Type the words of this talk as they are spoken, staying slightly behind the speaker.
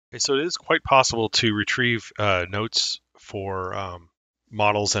Okay, so it is quite possible to retrieve notes for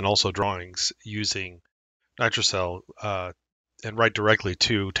models and also drawings using Nitro-CELL and write directly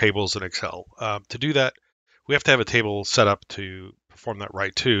to tables in Excel. To do that, we have to have a table set up to perform that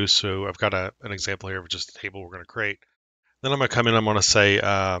write to. So I've got an example here of just a table we're going to create. Then I'm going to come in. I'm going to say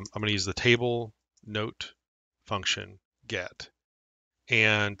I'm going to use the table note function get.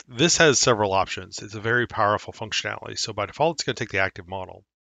 And this has several options. It's a very powerful functionality. So by default, it's going to take the active model.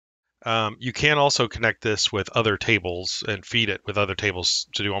 You can also connect this with other tables and feed it with other tables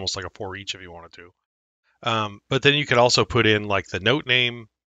to do almost like a for each if you wanted to. But then you could also put in like the note name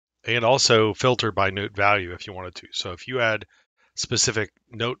and also filter by note value if you wanted to. So if you add specific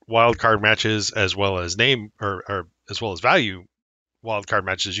note wildcard matches as well as name or as well as value wildcard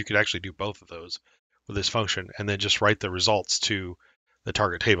matches, you could actually do both of those with this function and then just write the results to the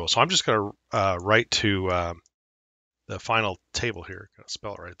target table. So I'm just going to write to the final table here. Got to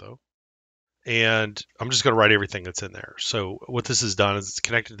spell it right though. And I'm just going to write everything that's in there. So what this has done is it's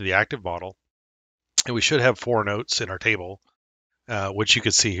connected to the active model, and we should have 4 notes in our table, which you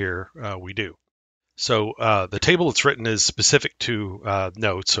can see here we do. So the table it's written is specific to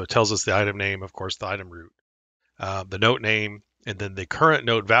notes, so it tells us the item name, of course, the item root, the note name, and then the current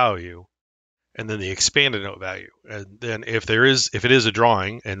note value, and then the expanded note value. And then if it is a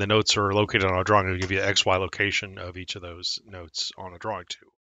drawing and the notes are located on a drawing, it'll give you the XY location of each of those notes on a drawing too.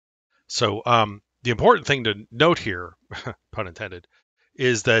 So the important thing to note here, pun intended,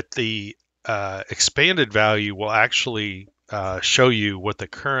 is that the expanded value will actually show you what the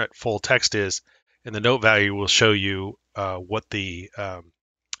current full text is, and the note value will show you what the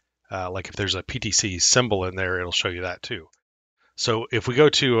like if there's a PTC symbol in there, it'll show you that too. So if we go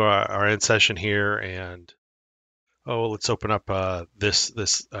to our end session here and let's open up this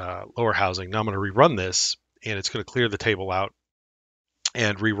lower housing. Now I'm going to rerun this, and it's going to clear the table out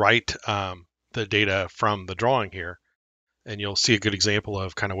and rewrite the data from the drawing here, and you'll see a good example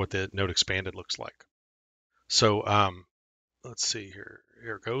of kind of what the note expanded looks like. So let's see here.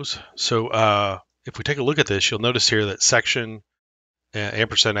 Here it goes. So if we take a look at this, you'll notice here that section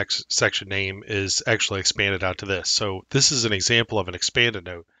ampersand X section name is actually expanded out to this. So this is an example of an expanded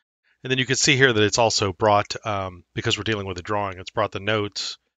note. And then you can see here that it's also brought, because we're dealing with a drawing, it's brought the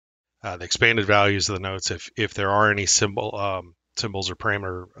notes, the expanded values of the notes. If there are any symbols or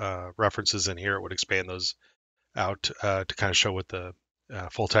parameter references in here, it would expand those out to kind of show what the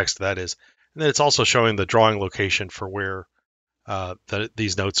full text of that is. And then it's also showing the drawing location for where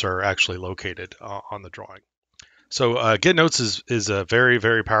these notes are actually located on the drawing. So get notes is a very,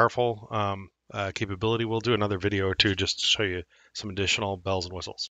 very powerful capability. We'll do another video or two just to show you some additional bells and whistles.